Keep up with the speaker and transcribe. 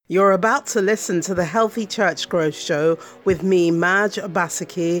You're about to listen to the Healthy Church Growth Show with me, Madge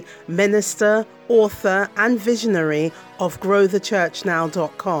Obaseki, minister, author, and visionary of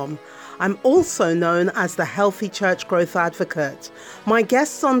GrowTheChurchNow.com. I'm also known as the Healthy Church Growth Advocate. My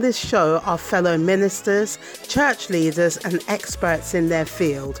guests on this show are fellow ministers, church leaders, and experts in their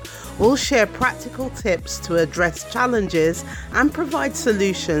field. We'll share practical tips to address challenges and provide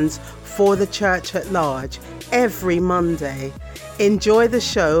solutions for the church at large every Monday. Enjoy the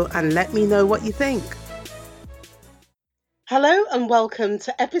show and let me know what you think. Hello and welcome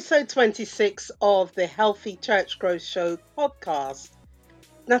to episode 26 of the Healthy Church Growth Show podcast.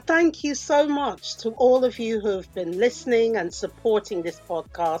 Now, thank you so much to all of you who have been listening and supporting this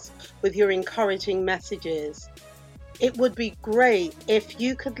podcast with your encouraging messages. It would be great if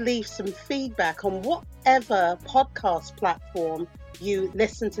you could leave some feedback on whatever podcast platform you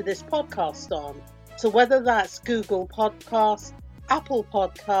listen to this podcast on. So whether that's Google Podcasts, Apple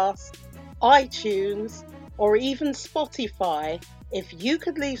Podcasts, iTunes, or even Spotify, if you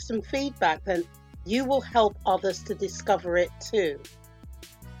could leave some feedback, then you will help others to discover it too.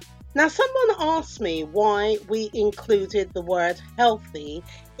 Now, someone asked me why we included the word healthy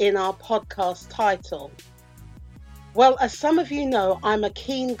in our podcast title. Well, as some of you know, I'm a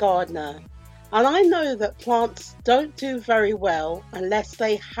keen gardener, and I know that plants don't do very well unless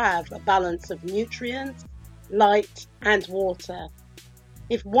they have a balance of nutrients, light, and water.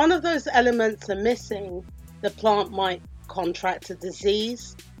 If one of those elements are missing, the plant might contract a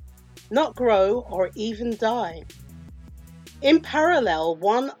disease, not grow, or even die. In parallel,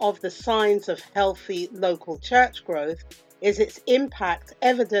 one of the signs of healthy local church growth is its impact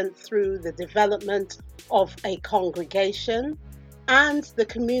evident through the development of a congregation and the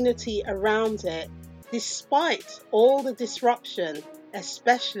community around it, despite all the disruption,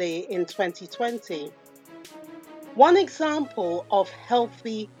 especially in 2020. One example of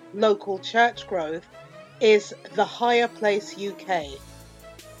healthy local church growth is the Higher Place UK.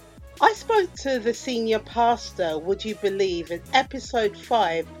 I spoke to the senior pastor, would you believe, in episode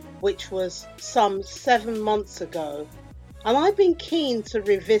 5, which was some 7 months ago. And I've been keen to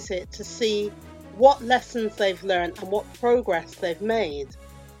revisit to see what lessons they've learned and what progress they've made.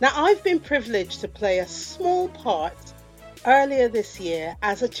 Now, I've been privileged to play a small part earlier this year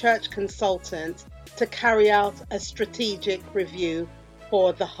as a church consultant to carry out a strategic review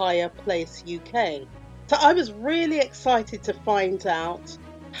for the Higher Place UK. So I was really excited to find out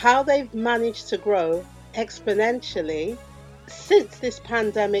how they've managed to grow exponentially since this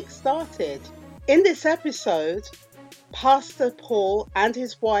pandemic started. In this episode, Pastor Paul and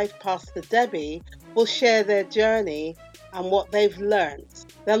his wife, Pastor Debbie, will share their journey and what they've learned.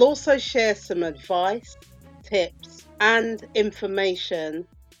 They'll also share some advice, tips, and information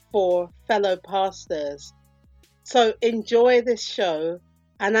for fellow pastors. So enjoy this show,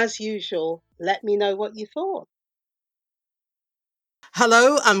 and as usual, let me know what you thought.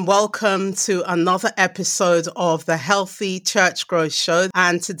 Hello and welcome to another episode of the Healthy Church Growth Show.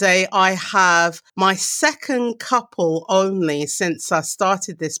 And today I have my second couple only since I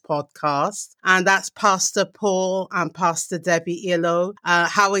started this podcast. And that's Pastor Paul and Pastor Debbie Illo.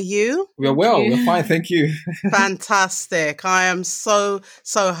 How are you? We're well. We're fine. Thank you. Fantastic. I am so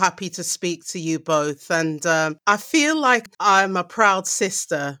happy to speak to you both. And I feel like I'm a proud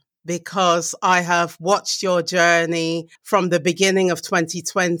sister, because I have watched your journey from the beginning of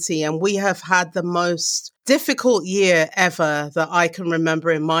 2020, and we have had the most difficult year ever that I can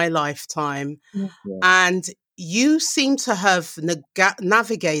remember in my lifetime. Yeah. And you seem to have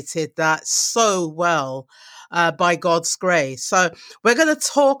navigated that so well by God's grace. So we're going to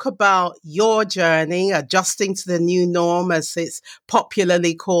talk about your journey, adjusting to the new norm, as it's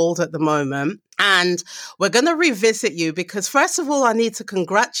popularly called at the moment. And we're going to revisit you because, first of all, I need to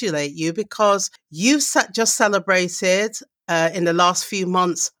congratulate you because you've just celebrated in the last few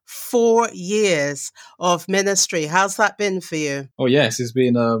months 4 years of ministry. How's that been for you? Oh, yes, it's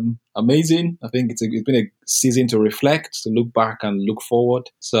been amazing. I think it's been a season to reflect, to look back and look forward.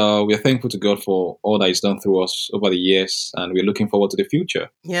 So we're thankful to God for all that He's done through us over the years, and we're looking forward to the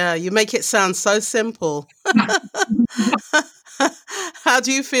future. Yeah, you make it sound so simple. How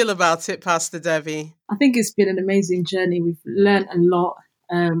do you feel about it, Pastor Debbie? I think it's been an amazing journey. We've learned a lot.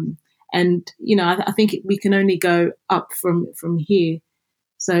 And, you know, I think we can only go up from here.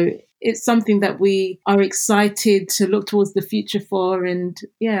 So it's something that we are excited to look towards the future for. And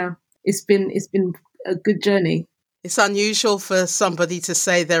yeah, it's been a good journey. It's unusual for somebody to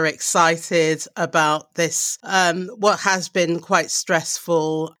say they're excited about this, what has been quite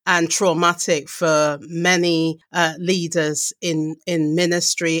stressful and traumatic for many leaders in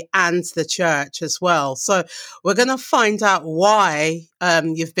ministry and the church as well. So we're going to find out why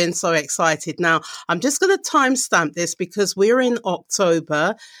you've been so excited. Now, I'm just going to timestamp this because we're in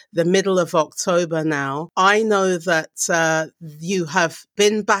October, the middle of October now. I know that you have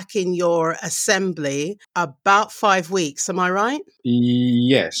been back in your assembly about 5 weeks. Am I right?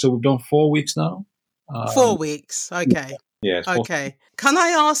 Yeah, so we've done 4 weeks now. 4 weeks. Okay. Yes, Okay. Can I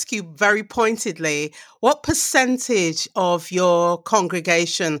ask you very pointedly, what percentage of your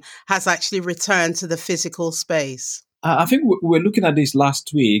congregation has actually returned to the physical space? I think we were looking at this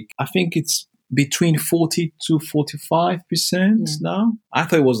last week. I think it's between 40 to 45% now. I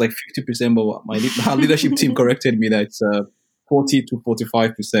thought it was like 50%, but our leadership team corrected me that it's 40 to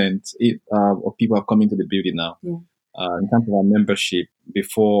 45% of people have come into the building now. Yeah. In terms of our membership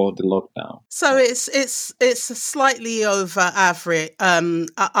before the lockdown. So it's slightly over average.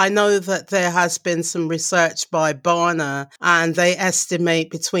 I know that there has been some research by Barna, and they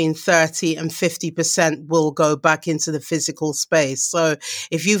estimate between 30 and 50% will go back into the physical space. So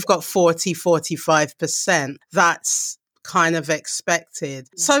if you've got 45%, that's kind of expected.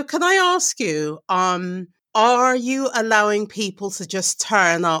 So can I ask you, are you allowing people to just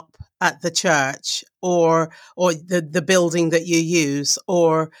turn up at the church or the building that you use,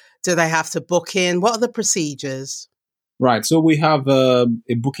 or do they have to book in? What are the procedures? Right. So we have a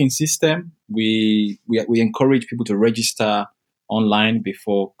booking system. We encourage people to register online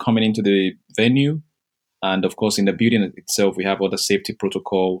before coming into the venue. And of course, in the building itself, we have other safety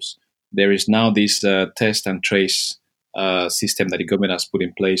protocols. There is now this test and trace system that the government has put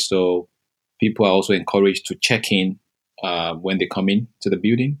in place. So people are also encouraged to check in when they come in to the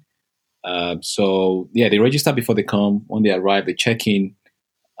building. They register before they come. When they arrive, they check in,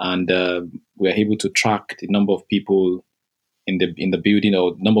 and we're able to track the number of people in the building,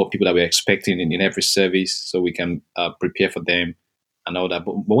 or number of people that we're expecting in every service, so we can prepare for them and all that.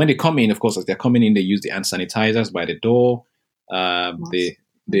 But when they come in, of course, as they're coming in, they use the hand sanitizers by the door.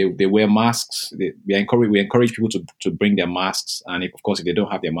 They wear masks. We encourage people to bring their masks, and if they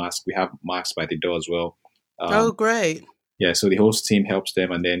don't have their mask, we have masks by the door as well. Oh, great! Yeah, so the host team helps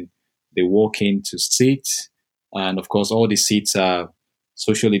them, and then they walk in to sit, and of course, all the seats are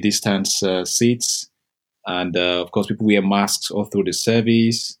socially distanced seats, and of course, people wear masks all through the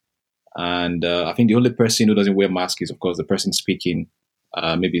service. And I think the only person who doesn't wear masks is, of course, the person speaking,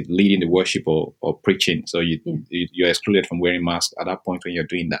 maybe leading the worship or preaching. So you're excluded from wearing masks at that point when you're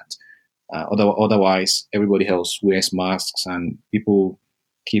doing that. Otherwise, everybody else wears masks, and people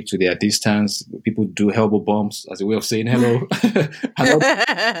keep to their distance. People do elbow bumps as a way of saying hello.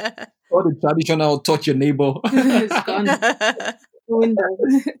 All the traditional touch your neighbor. It's gone.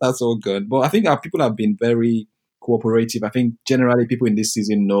 That's all good. But I think our people have been very cooperative. I think generally people in this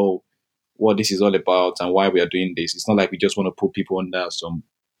season know what this is all about and why we are doing this. It's not like we just want to put people under some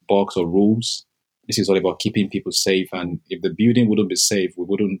box or rules. This is all about keeping people safe. And if the building wouldn't be safe, we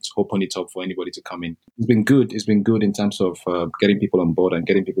wouldn't open it up for anybody to come in. It's been good. It's been good in terms of getting people on board and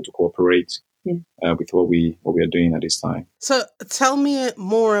getting people to cooperate with what we are doing at this time. So tell me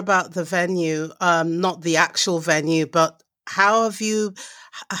more about the venue, not the actual venue, but how have you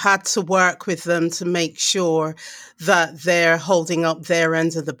had to work with them to make sure that they're holding up their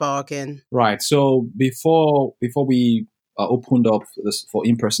end of the bargain? Right. So before we opened up for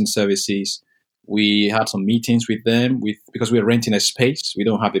in-person services, we had some meetings with them because we're renting a space. We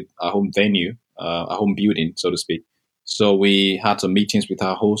don't have a home venue, a home building, so to speak. So we had some meetings with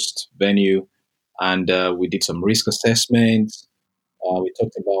our host venue, and we did some risk assessments. We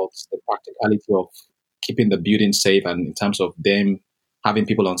talked about the practicality of keeping the building safe, and in terms of them having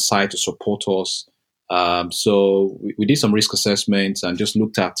people on site to support us. So we did some risk assessments and just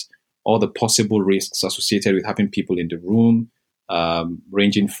looked at all the possible risks associated with having people in the room,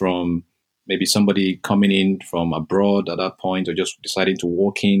 ranging from maybe somebody coming in from abroad at that point, or just deciding to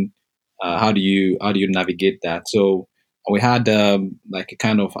walk in. How do you navigate that? So we had like a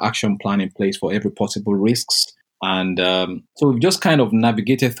kind of action plan in place for every possible risks. And so we've just kind of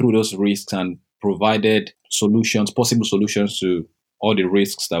navigated through those risks and provided possible solutions to all the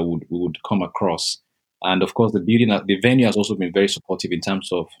risks that we would come across. And of course, the venue has also been very supportive in terms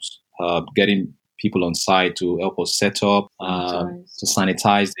of getting people on site to help us set up, to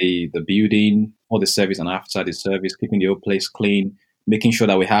sanitize the building, all the service and after the service, keeping the whole place clean, making sure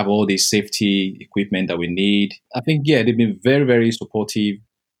that we have all the safety equipment that we need. I think, they've been very, very supportive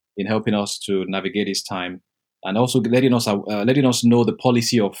in helping us to navigate this time, and also letting us know the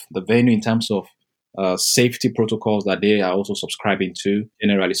policy of the venue in terms of safety protocols that they are also subscribing to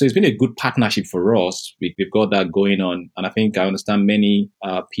generally. So it's been a good partnership for us. We've got that going on, and I understand many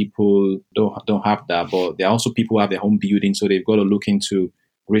people don't have that, but there are also people who have their home building, so they've got to look into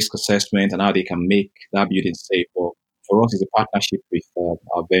risk assessment and how they can make that building safe for for us, it's a partnership with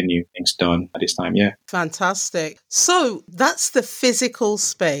our venue, Kingston, at this time. Yeah. Fantastic. So that's the physical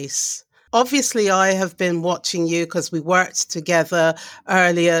space. Obviously, I have been watching you because we worked together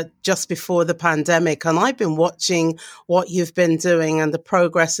earlier just before the pandemic, and I've been watching what you've been doing, and the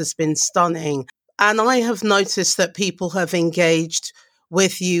progress has been stunning. And I have noticed that people have engaged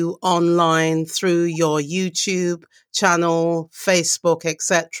with you online through your YouTube channel, Facebook,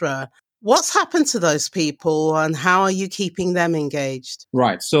 etc. What's happened to those people, and how are you keeping them engaged?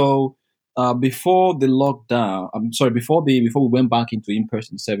 Right. So before the lockdown, I'm sorry, before we went back into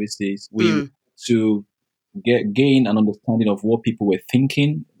in-person services, we Mm, to gain an understanding of what people were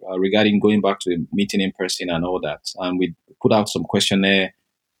thinking regarding going back to the meeting in person and all that. And we put out some questionnaire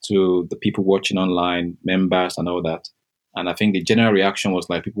to the people watching online, members and all that. And I think the general reaction was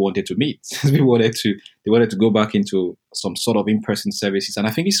like people wanted to meet. They wanted to go back into some sort of in-person services. And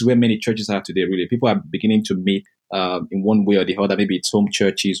I think this is where many churches are today, really. People are beginning to meet in one way or the other. Maybe it's home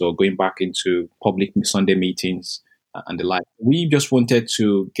churches or going back into public Sunday meetings and the like. We just wanted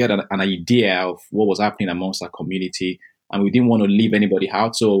to get an idea of what was happening amongst our community, and we didn't want to leave anybody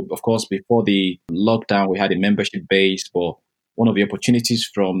out. So, of course, before the lockdown, we had a membership base, but one of the opportunities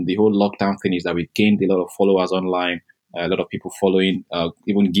from the whole lockdown thing is that we gained a lot of followers online, a lot of people following,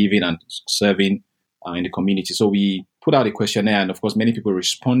 even giving and serving in the community. So we put out a questionnaire, and of course, many people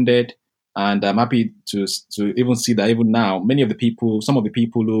responded. And I'm happy to even see that even now, some of the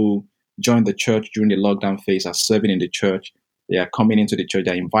people who joined the church during the lockdown phase are serving in the church. They are coming into the church.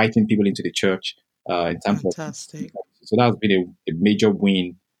 They're inviting people into the church in terms of. fantastic. So that's been a major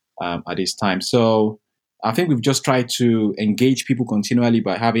win at this time. So I think we've just tried to engage people continually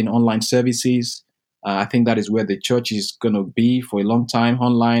by having online services. I think that is where the church is going to be for a long time: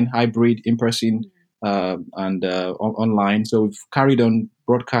 online, hybrid, in person, and online. So we've carried on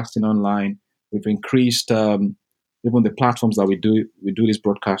broadcasting online. We've increased even the platforms that we do this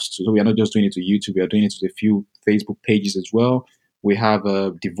broadcast. So we are not just doing it to YouTube. We are doing it to a few Facebook pages as well. We have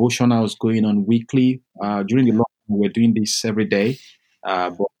devotionals going on weekly. During the lockdown, we're doing this every day,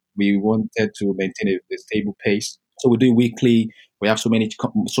 but we wanted to maintain a stable pace. So we do it weekly. We have so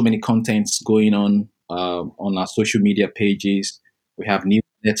many contents going on our social media pages. We have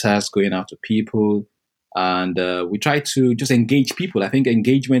newsletters going out to people, and we try to just engage people. I think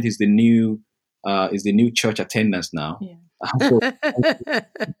engagement is the new church attendance now. Yeah. So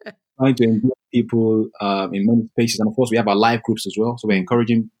trying to engage people in many spaces, and of course we have our live groups as well. So we're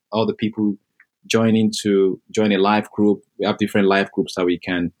encouraging all the people join a live group. We have different live groups that we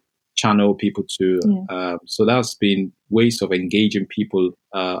can channel people to. Yeah. So that's been ways of engaging people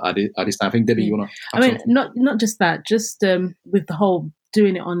at this time. I think Debbie, you want to? I mean, not just that. Just with the whole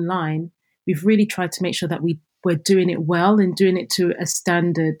doing it online, we've really tried to make sure that we're doing it well and doing it to a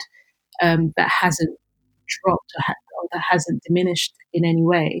standard that hasn't dropped or that hasn't diminished in any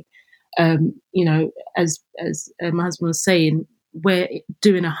way. As my husband was saying, we're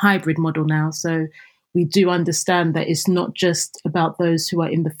doing a hybrid model now. So we do understand that it's not just about those who are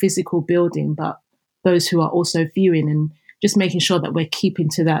in the physical building, but those who are also viewing, and just making sure that we're keeping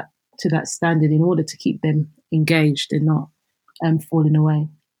to that standard in order to keep them engaged and not falling away.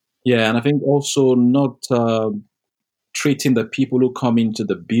 Yeah, and I think also not treating the people who come into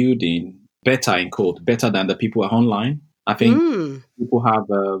the building better, in quote, better than the people who are online. I think people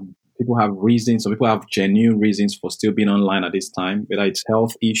have reasons, or people have genuine reasons for still being online at this time, whether it's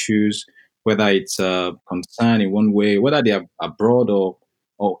health issues, whether it's concern in one way, whether they are abroad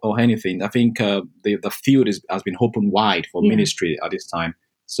or anything. I think the field has been opened wide for ministry at this time.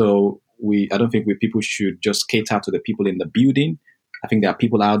 So I don't think people should just cater to the people in the building. I think there are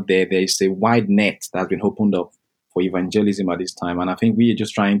people out there. There is a wide net that has been opened up for evangelism at this time, and I think we are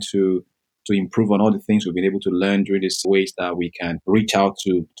just trying to improve on all the things we've been able to learn during these ways that we can reach out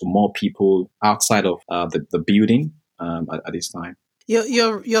to more people outside of the building at this time.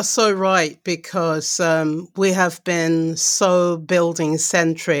 You're so right, because we have been so building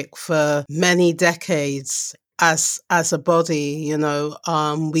centric for many decades as a body.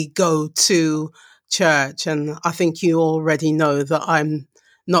 We go to church, and I think you already know that I'm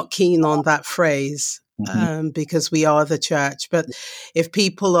not keen on that phrase. Because we are the church. But if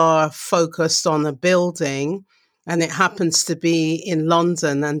people are focused on a building and it happens to be in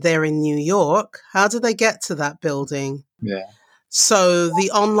London and they're in New York, how do they get to that building? Yeah. So the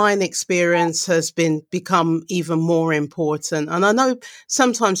online experience has become even more important. And I know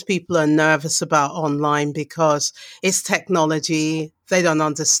sometimes people are nervous about online because it's technology. They don't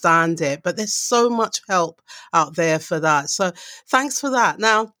understand it, but there's so much help out there for that. So thanks for that.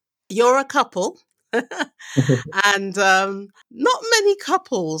 Now, you're a couple. And not many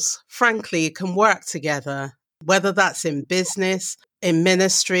couples, frankly, can work together. whether that's in business, in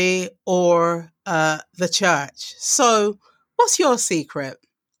ministry, or the church. So, what's your secret?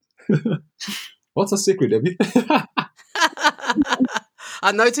 What's a secret, David?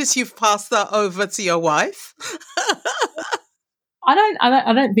 I notice you've passed that over to your wife.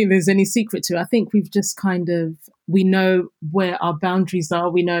 I don't think there's any secret to it. I think we've just we know where our boundaries are.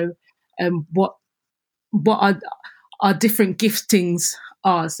 We know what our different giftings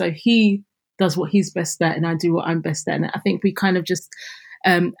are. So he does what he's best at, and I do what I'm best at. And I think we kind of just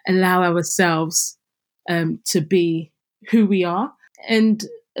allow ourselves to be who we are. And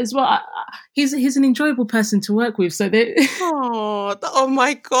as well, he's an enjoyable person to work with. So oh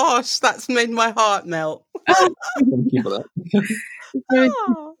my gosh, that's made my heart melt. Thank you for that.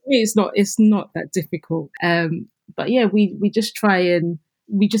 It's not that difficult. But yeah, we just try to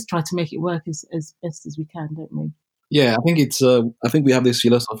make it work as best as we can, don't we? Yeah, I think I think we have this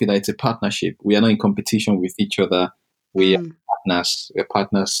philosophy that it's a partnership. We are not in competition with each other. We are partners. We're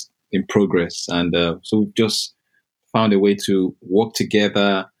partners in progress, and so we've just found a way to work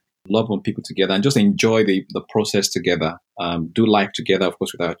together, love on people together, and just enjoy the process together. Do life together, of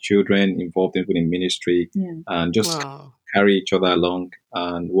course, with our children, involved in ministry, and just carry each other along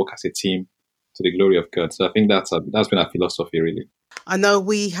and work as a team to the glory of God. So I think that's been our philosophy, really. I know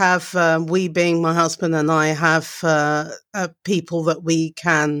we have, we being my husband and I, have people that we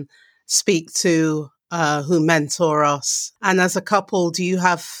can speak to who mentor us. And as a couple, do you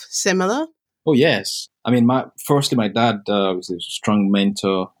have similar? Oh, yes. I mean, my dad was a strong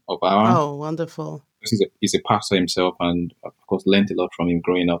mentor of ours. Oh, wonderful. He's a pastor himself, and of course, learned a lot from him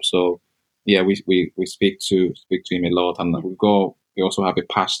growing up. So, yeah, we speak to him a lot, and we also have a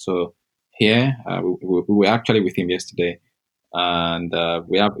pastor here. We were actually with him yesterday, and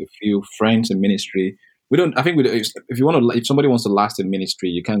we have a few friends in ministry. If somebody wants to last in ministry,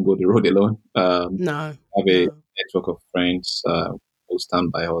 you can't go the road alone. No. We have a network of friends who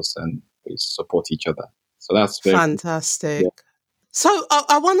stand by us and we support each other. So that's very fantastic. Yeah. So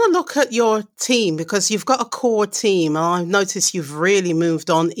I want to look at your team, because you've got a core team. I've noticed you've really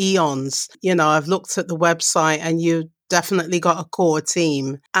moved on eons. You know, I've looked at the website and you definitely got a core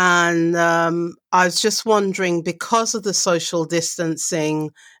team. And I was just wondering, because of the social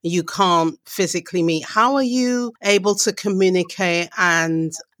distancing, you can't physically meet. How are you able to communicate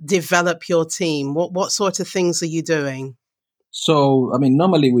and develop your team? What sort of things are you doing? So, I mean,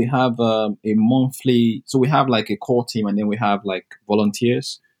 normally we have we have like a core team, and then we have like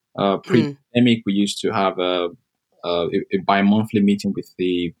volunteers. Pre-pandemic, we used to have a bi-monthly meeting with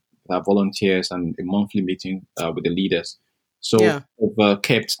the volunteers and a monthly meeting with the leaders. So we've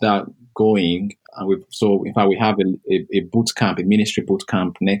kept that going. In fact, we have a boot camp, a ministry boot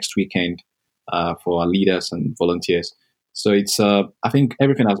camp next weekend for our leaders and volunteers. So it's I think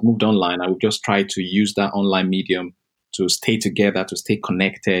everything has moved online. I would just try to use that online medium to stay together, to stay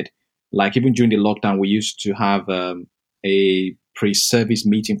connected. Like even during the lockdown, we used to have a pre-service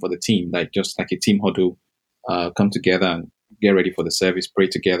meeting for the team, like just like a team huddle, come together and get ready for the service, pray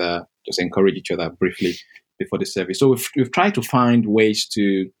together, just encourage each other briefly before the service. So we've tried to find ways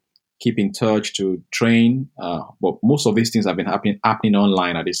to keep in touch, to train, but most of these things have been happening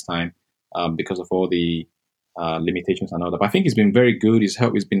online at this time because of all the limitations and all that. But I think it's been very good. It's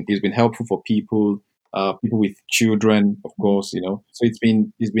been helpful for people. People with children, of course, So it's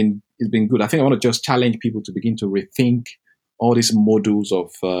been good. I think I want to just challenge people to begin to rethink all these modules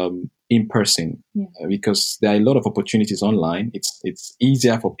of in person, because there are a lot of opportunities online. It's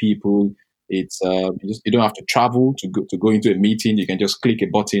easier for people. It's you don't have to travel to go into a meeting. You can just click a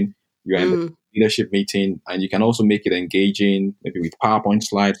button. You're in the leadership meeting, and you can also make it engaging, maybe with PowerPoint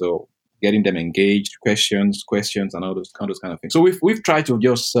slides or getting them engaged, questions, and all those kind of things. So we've tried to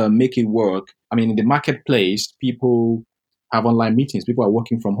just make it work. I mean, in the marketplace, people have online meetings. People are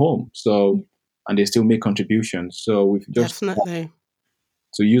working from home, and they still make contributions. So we've just definitely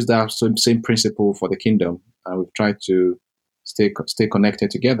to use that same principle for the kingdom, and we've tried to stay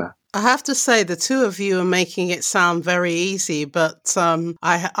connected together. I have to say, the two of you are making it sound very easy, but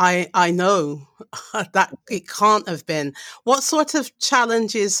I know that it can't have been. What sort of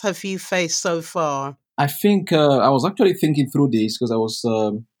challenges have you faced so far? I think I was actually thinking through this because I was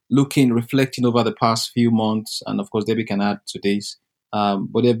reflecting over the past few months, and of course, Debbie can add to this.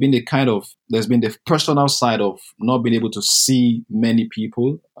 But there's been the personal side of not being able to see many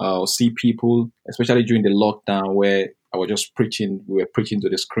people or see people, especially during the lockdown where I was just preaching. We were preaching to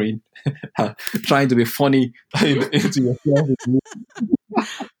the screen, trying to be funny into yourself.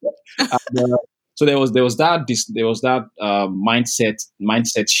 So there was that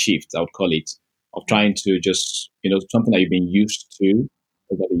mindset shift, I would call it, of trying to just something that you've been used to,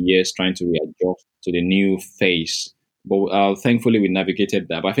 over the years trying to readjust to the new phase. But thankfully, we navigated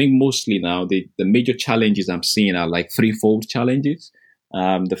that. But I think mostly now the major challenges I'm seeing are like threefold challenges.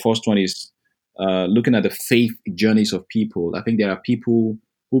 The first one is looking at the faith journeys of people. I think there are people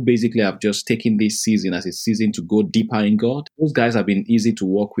who basically have just taken this season as a season to go deeper in God. Those guys have been easy to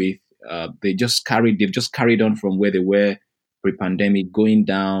work with. They've just carried on from where they were pre-pandemic, going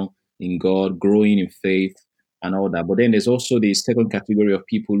down in God, growing in faith, and all that. But then there's also the second category of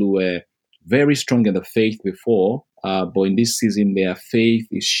people who were very strong in the faith before, but in this season their faith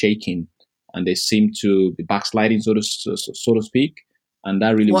is shaking, and they seem to be backsliding, so to speak. And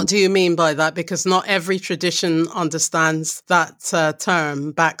that really, What do you mean by that? Because not every tradition understands that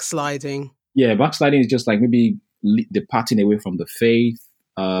term, backsliding. yeah, backsliding is just like maybe departing away from the faith,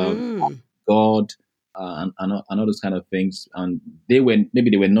 Mm. God, and all those kind of things. And they were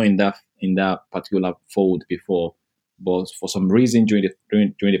not in that particular fold before, but for some reason during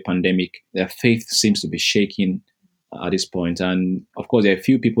the pandemic, their faith seems to be shaking at this point. And of course, there are a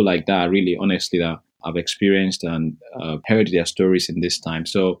few people like that, really, honestly, that I've experienced and heard their stories in this time.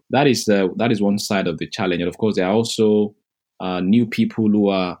 So that is one side of the challenge. And of course, there are also new people who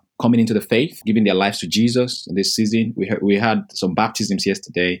are coming into the faith, giving their lives to Jesus in this season. We had some baptisms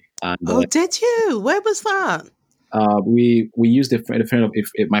yesterday, and Oh, did you? Where was that? we used a friend of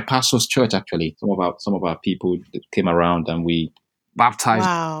my pastor's church, actually. Some of our people that came around, and we baptized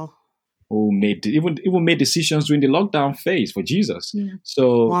Wow. who made even made decisions during the lockdown phase for Jesus. Yeah.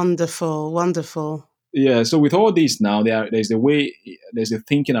 So Wonderful, wonderful. yeah, so with all this now, there's a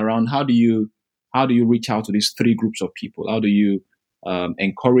thinking around how do you reach out to these three groups of people? How do you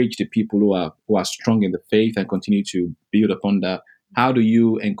encourage the people who are strong in the faith and continue to build upon that? How do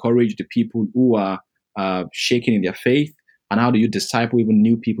you encourage the people who are shaking in their faith? And how do you disciple even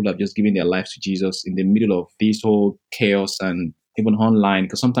new people that have just given their lives to Jesus in the middle of this whole chaos and even online?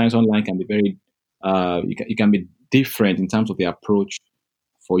 Because sometimes online can be very, it can be different in terms of the approach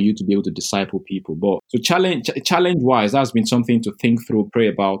for you to be able to disciple people. But so challenge wise, that's been something to think through, pray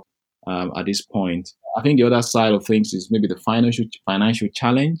about at this point. I think the other side of things is maybe the financial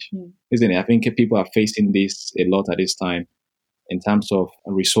challenge, isn't it? I think people are facing this a lot at this time in terms of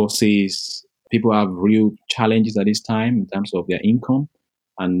resources. People have real challenges at this time in terms of their income,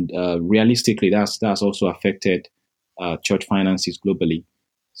 and realistically, that's also affected church finances globally.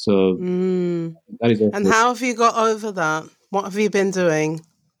 So that is also. And how have you got over that? What have you been doing?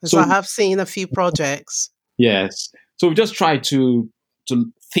 Because So I have seen a few projects. yes, so we just try to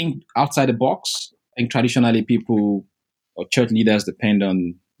think outside the box. I think traditionally people or church leaders depend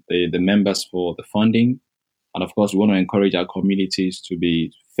on the members for the funding, and of course we want to encourage our communities to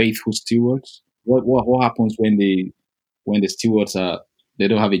be faithful stewards. What happens when the stewards they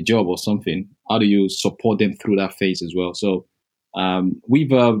don't have a job or something? How do you support them through that phase as well? So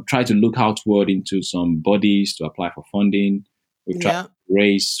we've tried to look outward into some bodies to apply for funding. We've tried Yeah. to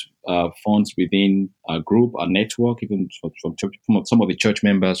raise funds within our group, our network, even from some of the church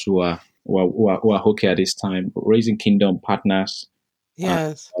members who are okay at this time, raising kingdom partners.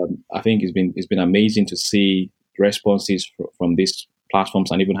 Yes. I think it's been amazing to see responses from these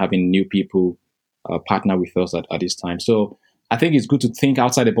platforms and even having new people partner with us at this time. So I think it's good to think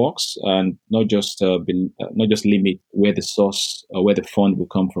outside the box and not just limit where the source or where the fund will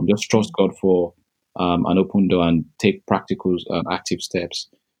come from. Just trust God for an open door and take practical active steps.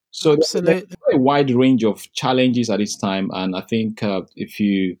 So there's Absolutely. a wide range of challenges at this time, and I think if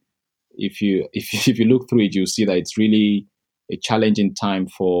you if you look through it, you'll see that it's really a challenging time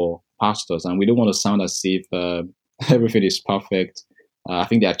for pastors, and we don't want to sound as if everything is perfect. I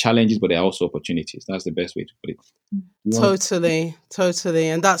think there are challenges, but there are also opportunities. That's the best way to put it. Totally, totally.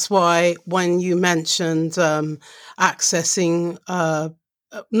 And that's why when you mentioned accessing,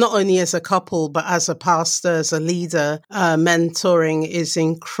 not only as a couple, but as a pastor, as a leader, mentoring is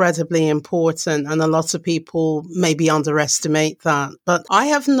incredibly important. And a lot of people maybe underestimate that. But I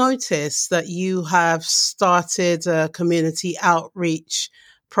have noticed that you have started a community outreach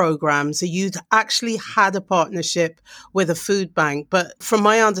program. So you'd actually had a partnership with a food bank. But from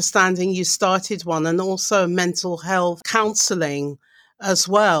my understanding, you started one and also mental health counseling as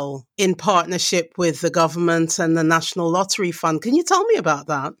well in partnership with the government and the National Lottery Fund. Can you tell me about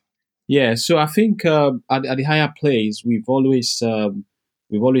that? Yeah, so I think at the higher place, we've always mentioned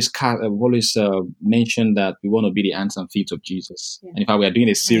that we want to be the hands and feet of Jesus. Yeah. And in fact, we are doing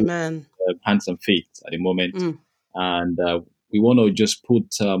a series Amen. of hands and feet at the moment, Mm. and we want to just put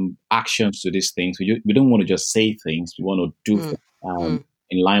actions to these things. We don't want to just say things. We want to do things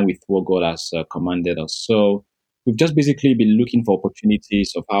in line with what God has commanded us. So we've just basically been looking for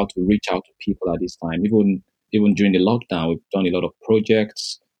opportunities of how to reach out to people at this time, even even during the lockdown, we've done a lot of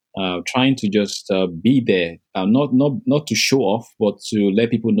projects, trying to just be there, not to show off, but to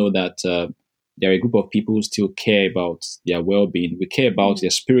let people know that there are a group of people who still care about their well-being. We care about their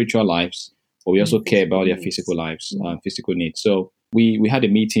spiritual lives, but we also care about their physical lives, physical needs. So we had a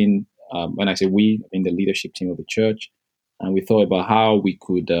meeting. When I say we, I mean the leadership team of the church, and we thought about how we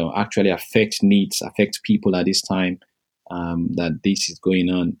could actually affect people at this time that this is going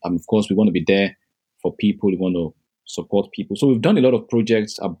on. Of course, we want to be there for people. We want to support people. So we've done a lot of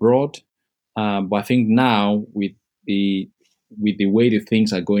projects abroad, but I think now with the way the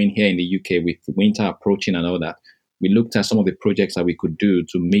things are going here in the UK, with winter approaching and all that, we looked at some of the projects that we could do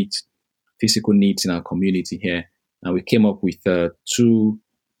to meet physical needs in our community here, and we came up with two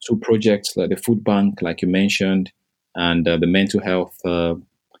projects, like the food bank, like you mentioned, and the mental health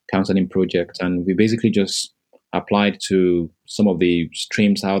counseling project, and we basically just applied to some of the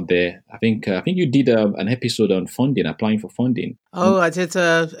streams out there. I think you did an episode on funding, applying for funding. Oh, I did.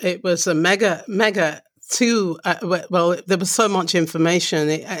 It was a mega two. Well, there was so much information.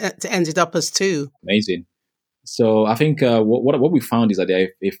 It ended up as two. Amazing. So I think what we found is that there are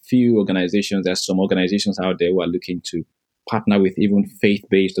a few organizations. There's some organizations out there who are looking to partner with even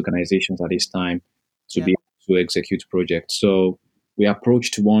faith-based organizations at this time to be able to execute projects. So we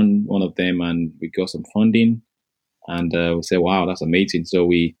approached one of them and we got some funding, and we said, "Wow, that's amazing!" So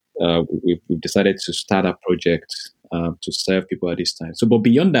we've decided to start a project to serve people at this time. So, but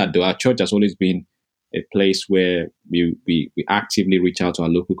beyond that, though, our church has always been a place where we actively reach out to our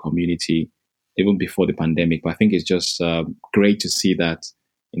local community, even before the pandemic. But I think it's just great to see that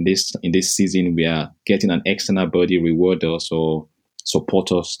in this season we are getting an external body reward us or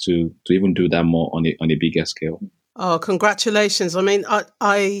support us to even do that more on a bigger scale. Oh, congratulations. I mean,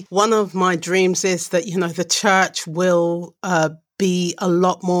 I one of my dreams is that, the church will be a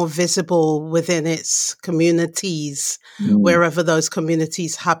lot more visible within its communities, wherever those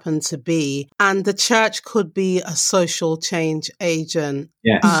communities happen to be. And the church could be a social change agent.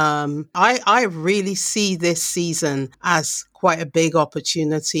 Yes. I really see this season as quite a big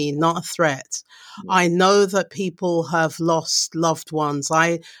opportunity, not a threat. I know that people have lost loved ones.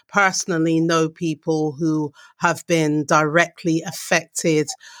 I personally know people who have been directly affected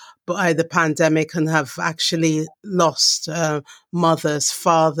by the pandemic and have actually lost mothers,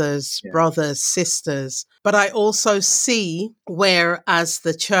 fathers, brothers, sisters. But I also see where, as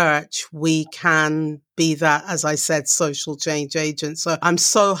the church, we can be that, as I said, social change agent. So I'm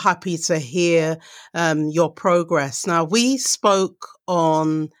so happy to hear your progress. Now, we spoke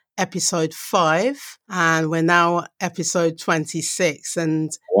on episode 5 and we're now episode 26, and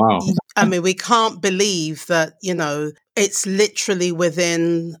wow, I mean, we can't believe that it's literally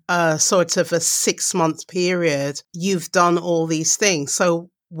within sort of a 6-month period you've done all these things. So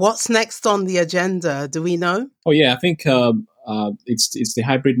what's next on the agenda? Do we know? Oh yeah, I think it's the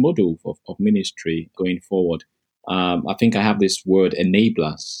hybrid model of ministry going forward. I think I have this word,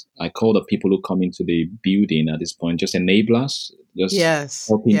 enablers. I call the people who come into the building at this point just enablers, just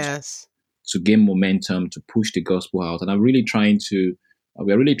helping to gain momentum, to push the gospel out. And we're really trying to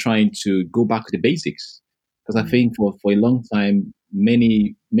go back to the basics, because I think for a long time,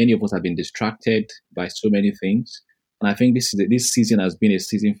 many of us have been distracted by so many things. And I think this season has been a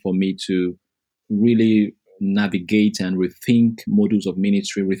season for me to really navigate and rethink models of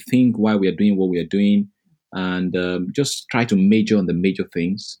ministry, rethink why we are doing what we are doing, and just try to major on the major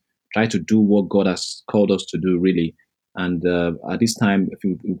things, try to do what God has called us to do, really. And at this time,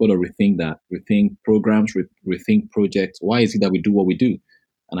 we've got to rethink programs, rethink projects. Why is it that we do what we do?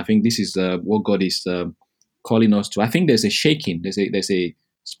 And I think this is what God is calling us to. I think there's a shaking. There's a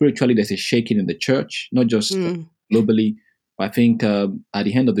spiritually, there's a shaking in the church, not just globally. But I think at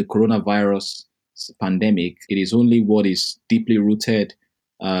the end of the coronavirus pandemic, it is only what is deeply rooted,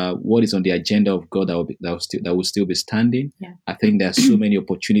 what is on the agenda of God that will still be standing. Yeah. I think there are so many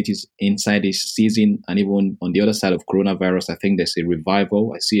opportunities inside this season, and even on the other side of coronavirus, I think there's a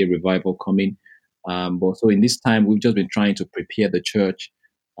revival. I see a revival coming. But so in this time, we've just been trying to prepare the church.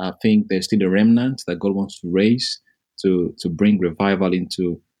 I think there's still a remnant that God wants to raise to bring revival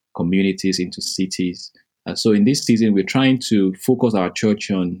into communities, into cities. So in this season, we're trying to focus our church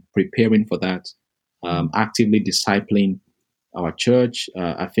on preparing for that, actively discipling our church.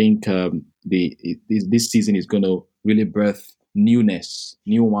 I think this season is going to really birth newness,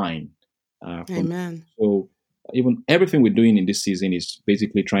 new wine. Amen. So even everything we're doing in this season is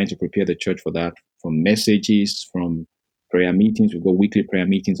basically trying to prepare the church for that, from messages, from prayer meetings. We've got weekly prayer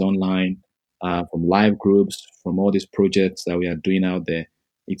meetings online, from live groups, from all these projects that we are doing out there.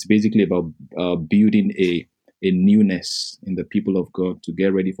 It's basically about building a newness in the people of God to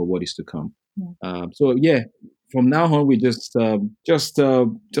get ready for what is to come. So yeah, from now on, we just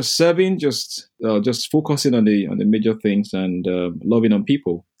serving, just focusing on the major things and loving on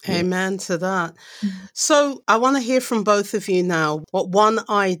people. Yeah. Amen to that. So I want to hear from both of you now. What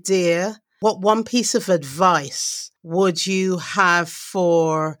one piece of advice would you have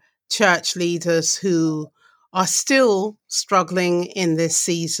for church leaders who are still struggling in this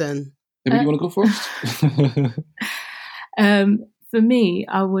season? Maybe you want to go first? For me,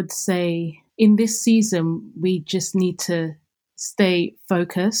 I would say in this season, we just need to stay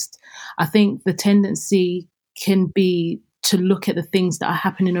focused. I think the tendency can be to look at the things that are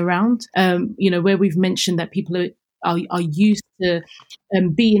happening around, where we've mentioned that people are used to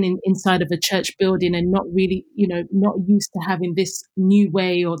being inside of a church building and not really, not used to having this new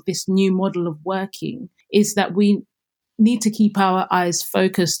way or this new model of working, is that we need to keep our eyes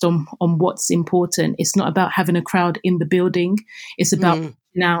focused on what's important. It's not about having a crowd in the building. It's about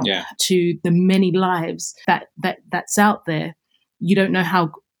now to the many lives that's out there. You don't know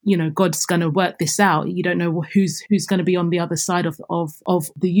how God's going to work this out. You don't know who's going to be on the other side of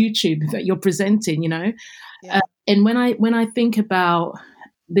the YouTube that you're presenting. And when I think about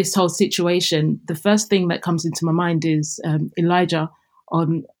this whole situation, the first thing that comes into my mind is Elijah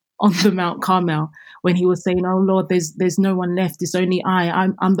on the Mount Carmel, when he was saying, "Oh Lord, there's no one left. It's only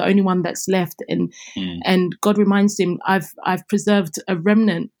I'm the only one that's left." And God reminds him, "I've preserved a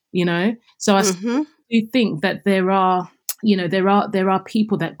remnant." So I do think that there are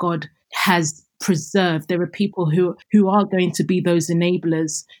people that God has preserved. There are people who are going to be those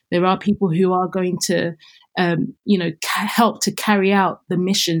enablers. There are people who are going to help to carry out the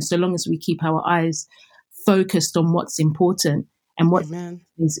mission, so long as we keep our eyes focused on what's important. And what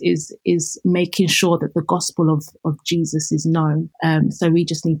is making sure that the gospel of Jesus is known. So we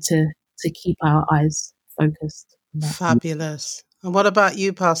just need to keep our eyes focused. Fabulous. And what about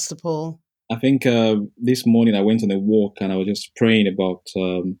you, Pastor Paul? I think this morning I went on a walk and I was just praying about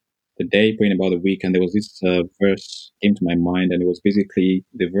the day, praying about the week, and there was this verse came to my mind, and it was basically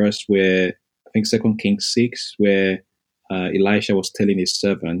the verse where I think 2 Kings 6, where Elisha was telling his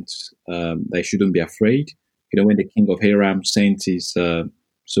servants that he shouldn't be afraid. When the king of Aram sent his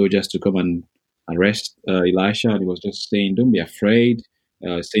soldiers to come and arrest Elisha, and he was just saying, "Don't be afraid."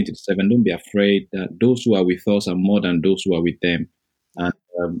 Saying to the servant, "Don't be afraid. That those who are with us are more than those who are with them." And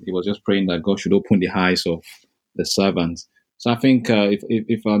he was just praying that God should open the eyes of the servants. So I think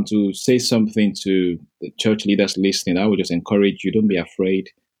if I'm to say something to the church leaders listening, I would just encourage you: don't be afraid.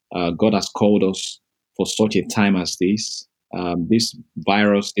 God has called us for such a time as this. This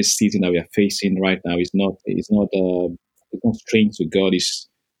virus, this season that we are facing right now, is not strange to God.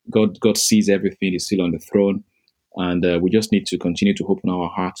 God sees everything. He's still on the throne, and we just need to continue to open our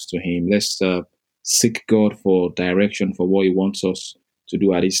hearts to Him. Let's seek God for direction for what He wants us to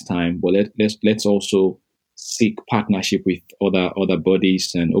do at this time. But let's also seek partnership with other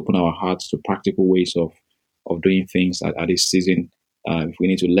bodies and open our hearts to practical ways of doing things at this season. If we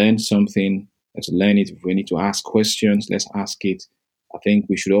need to learn something, let's learn it. If we need to ask questions, let's ask it. I think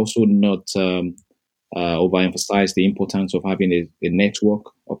we should also not overemphasize the importance of having a network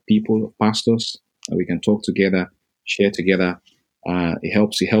of people, of pastors, and we can talk together, share together. It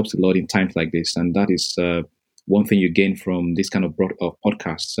helps a lot in times like this, and that is one thing you gain from this kind of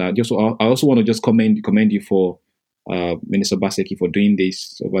podcasts. I also want to just commend you for Minister Baseki for doing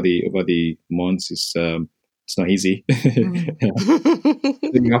this over the months. It's not easy. You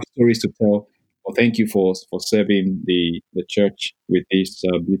have stories to tell. Well, thank you for serving the church with this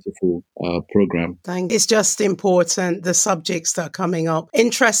beautiful program. It's just important, the subjects that are coming up.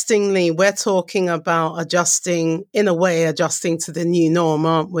 Interestingly, we're talking about adjusting to the new norm,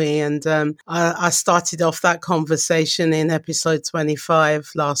 aren't we? And I started off that conversation in episode 25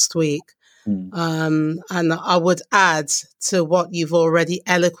 last week. And I would add to what you've already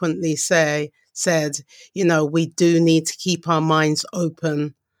eloquently said, we do need to keep our minds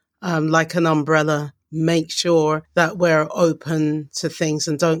open. Like an umbrella, make sure that we're open to things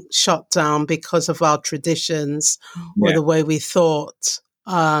and don't shut down because of our traditions or the way we thought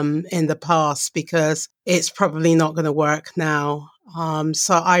in the past, because it's probably not going to work now.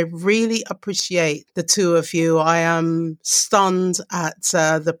 So I really appreciate the two of you. I am stunned at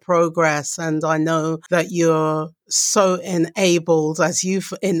the progress, and I know that you're so enabled. As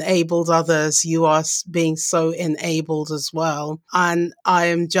you've enabled others, you are being so enabled as well. And I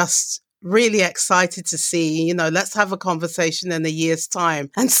am just really excited to see, let's have a conversation in a year's time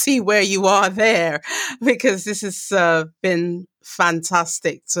and see where you are there, because this has been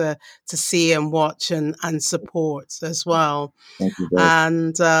fantastic to see and watch and support as well. Thank you,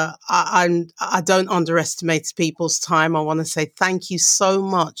 and I don't underestimate people's time. I want to say thank you so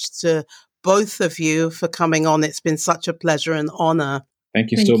much to both of you for coming on. It's been such a pleasure and honor.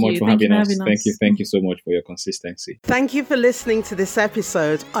 Thank you so much for having us. Thank you so much for your consistency. Thank you for listening to this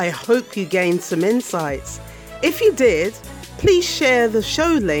episode. I hope you gained some insights. If you did, please share the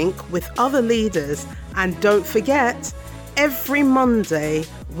show link with other leaders, and don't forget, every Monday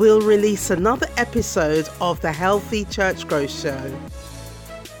we'll release another episode of the Healthy Church Growth Show.